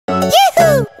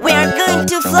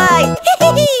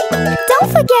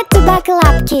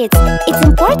kids. It's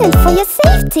important for your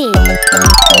safety.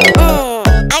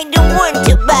 I don't want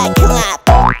to buckle up.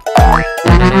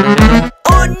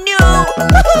 Oh no!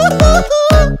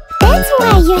 That's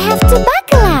why you have to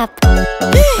buckle up.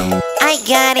 I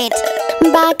got it.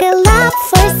 Buckle up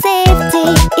for safety.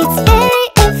 It's very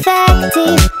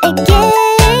effective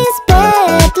against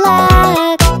bad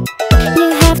luck.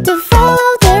 You have to follow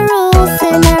the rules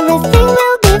and everything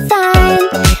will be fine.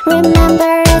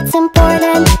 Remember, it's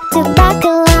important to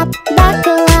buckle up,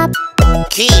 buckle up.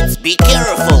 Kids, be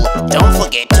careful. Don't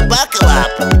forget to buckle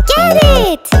up. Get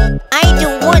it! I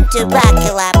don't want to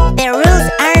buckle up. The rules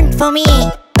aren't for me.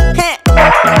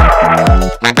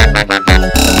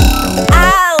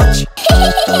 Ouch!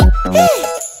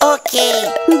 Okay.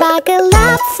 Buckle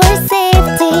up for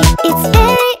safety. It's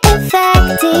very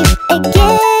effective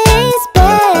against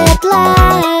bad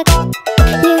luck.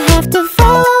 You have to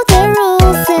follow the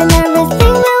rules and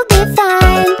everything will be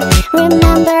fine.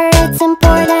 Remember, it's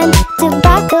important to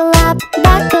buckle up,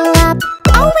 buckle up.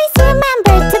 Always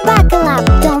remember to buckle up.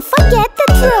 Don't forget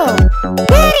that rule.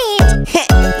 Got it!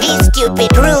 These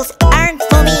stupid rules aren't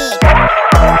for me.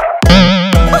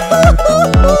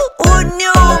 Oh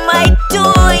no, my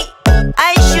toy!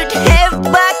 I should have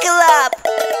buckle up.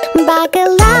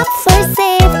 Buckle up for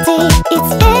safety.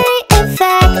 It's very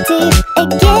effective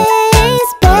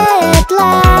against bad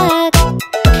luck.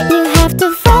 You have to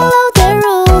follow the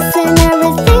rules and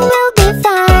everything will be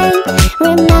fine.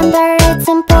 Remember, it's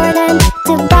important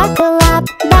to buckle up,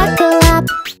 buckle up.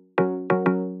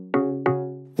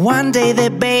 One day the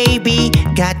baby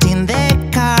got in the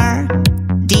car,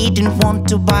 didn't want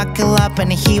to buckle up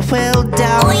and he fell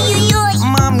down. Oy, oy, oy.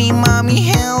 Mommy, mommy,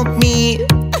 help me.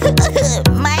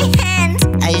 My hand.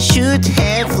 I should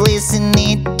have listened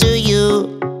to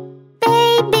you.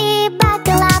 Baby,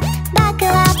 buckle up,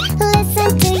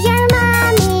 listen to your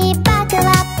mommy. Buckle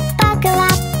up,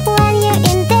 when you're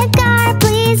in the car,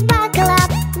 please buckle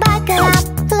up,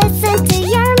 listen to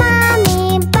your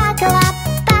mommy. Buckle up,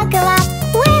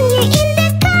 when you're in the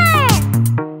car.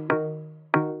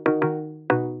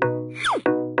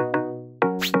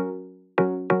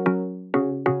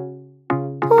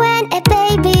 When a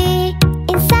baby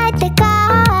inside the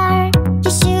car,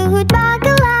 you should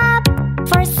buckle up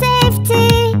for safety.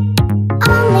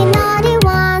 Only naughty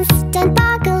ones don't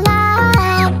buckle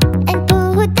up and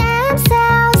put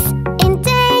themselves in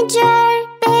danger.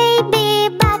 Baby,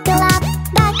 buckle up,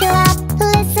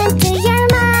 listen to your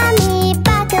mommy.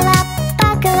 Buckle up,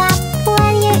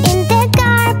 when you're in the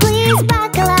car, please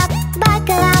buckle up,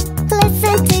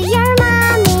 listen to your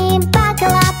mommy.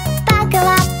 Buckle up,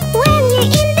 when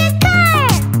you're in the car.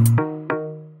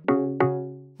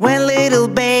 When little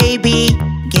baby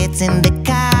gets in the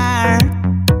car,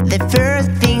 the first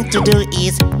thing to do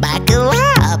is buckle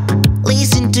up.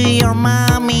 Listen to your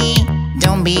mommy.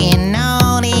 Don't be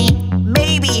naughty.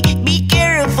 Baby, be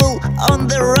careful on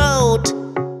the road.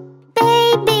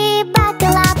 Baby,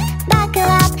 buckle up,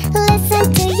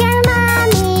 listen to your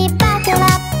mommy. Buckle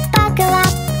up,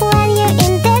 when you're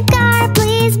in the car,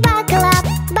 please buckle up,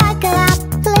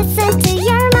 listen to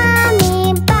your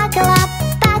mommy. Buckle up,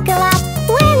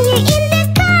 when you're in the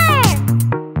car.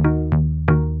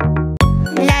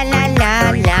 La la la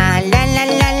la la la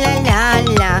la la la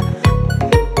la.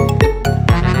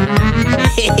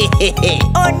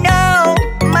 Oh no!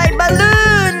 My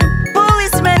balloon!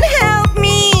 Policeman, help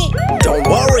me! Don't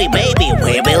worry, baby,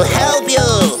 we will help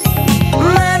you.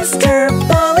 Monster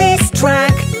police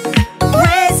truck,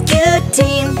 rescue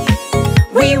team.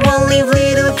 We won't leave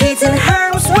little kids in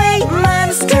harm's way.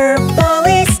 Monster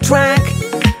police truck,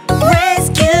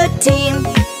 rescue team.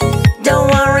 Don't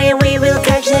worry, we will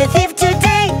catch the thief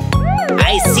today.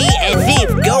 I see a thief,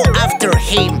 go after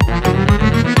him.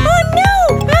 Oh no!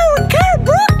 Our car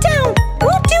broke down!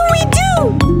 What do we do?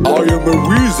 I am a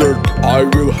wizard. I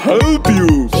will help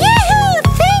you. Yahoo!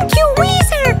 Thank you,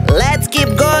 wizard! Let's keep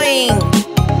going.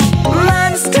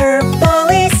 Monster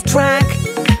police truck,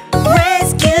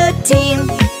 rescue team.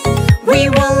 We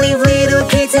won't leave little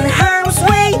kids in harm's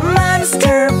way.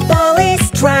 Monster police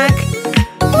truck,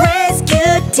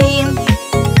 rescue team.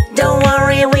 Don't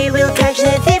worry, we will catch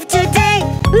the thief today.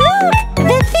 Look!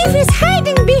 The thief is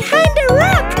hiding behind a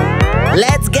rock.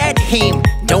 Let's get him.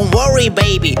 Don't worry,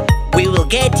 baby. We will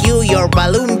get you your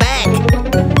balloon back.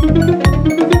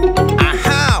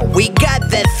 Aha! We got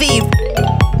the thief.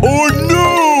 Oh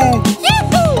no!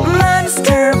 Yahoo!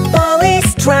 Monster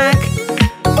police truck,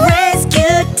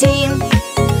 rescue team.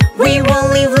 We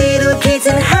won't leave little kids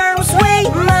in harm's way.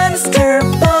 Monster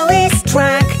police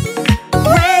truck,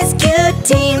 rescue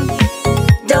team.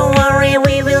 Don't worry,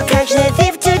 we will catch the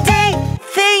thief today.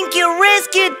 Thank you,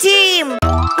 rescue team.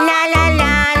 La la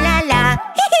la la la.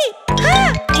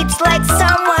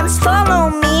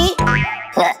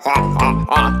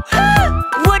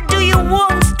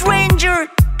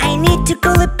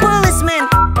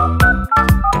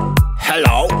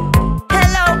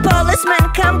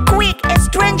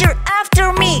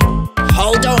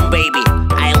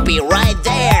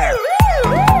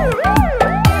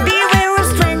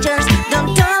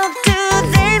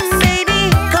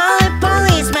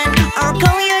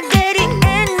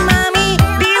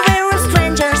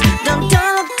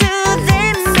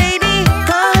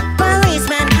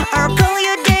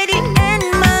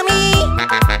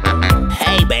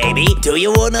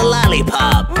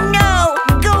 lollipop. No,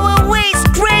 go away,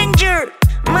 stranger.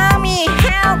 Mommy,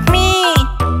 help me.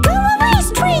 Go away,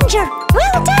 stranger!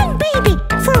 Well done, baby,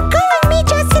 for calling me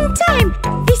just in time.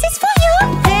 This is for you.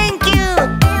 Thank you.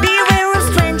 Beware of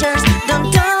strangers.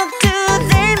 Don't talk to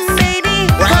them, baby.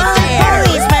 Right Call there. a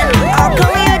policeman or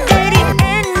call your daddy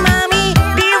and mommy.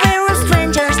 Beware of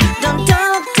strangers. Don't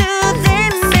talk to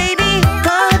them, baby.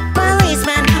 Call a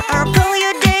policeman or call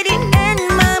your daddy and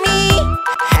mommy.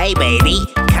 Hey baby,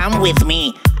 come with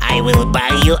me. I will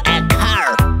buy you a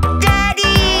car.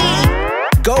 Daddy!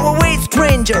 Go away,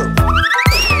 stranger!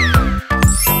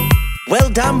 Well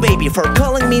done, baby, for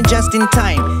calling me just in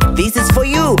time. This is for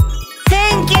you.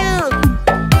 Thank you.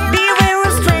 Beware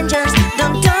of strangers.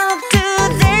 Don't talk to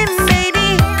them,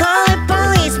 baby. Call a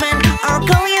policeman or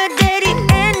call your daddy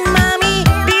and mommy.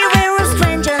 Beware of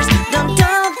strangers. Don't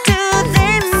talk to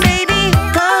them, baby.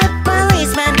 Call a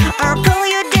policeman or call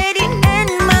your daddy and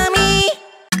mommy.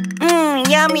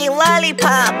 Yummy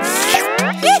lollipop.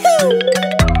 Yoo-hoo!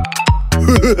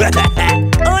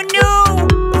 Oh no!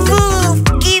 Wolf,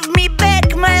 give me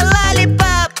back my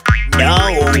lollipop. No.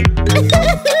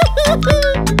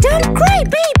 Don't cry,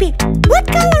 baby. What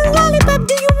color lollipop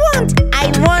do you want?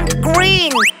 I want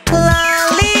green.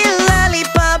 Lolly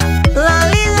lollipop,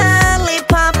 lolly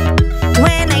lollipop.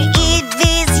 When I eat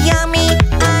this yummy,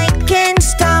 I can't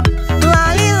stop.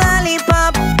 Lolly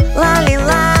lollipop, lolly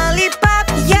lollipop,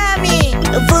 yummy.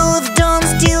 Wolf, don't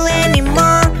steal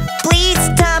anymore. Please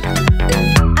stop.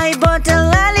 I bought a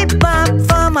lollipop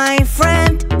for my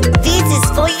friend. This is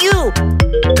for you.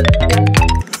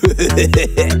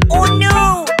 Oh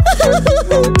no!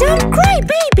 Don't cry,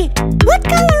 baby. What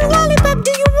color lollipop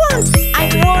do you want? I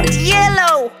want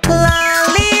yellow.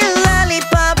 Lolly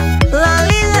lollipop,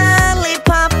 lolly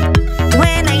lollipop.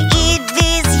 When I eat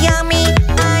this yummy,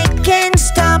 I can't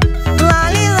stop.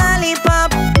 Lolly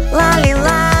lollipop, lolly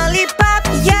lollipop,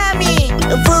 yummy.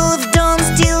 Wolf, don't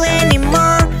steal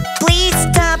anymore. Please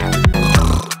stop.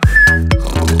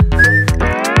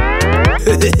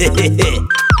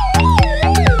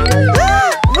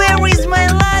 Where is my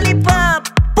lollipop?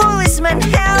 Policeman,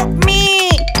 help me!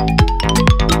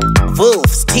 Wolf,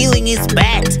 stealing is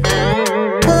bad.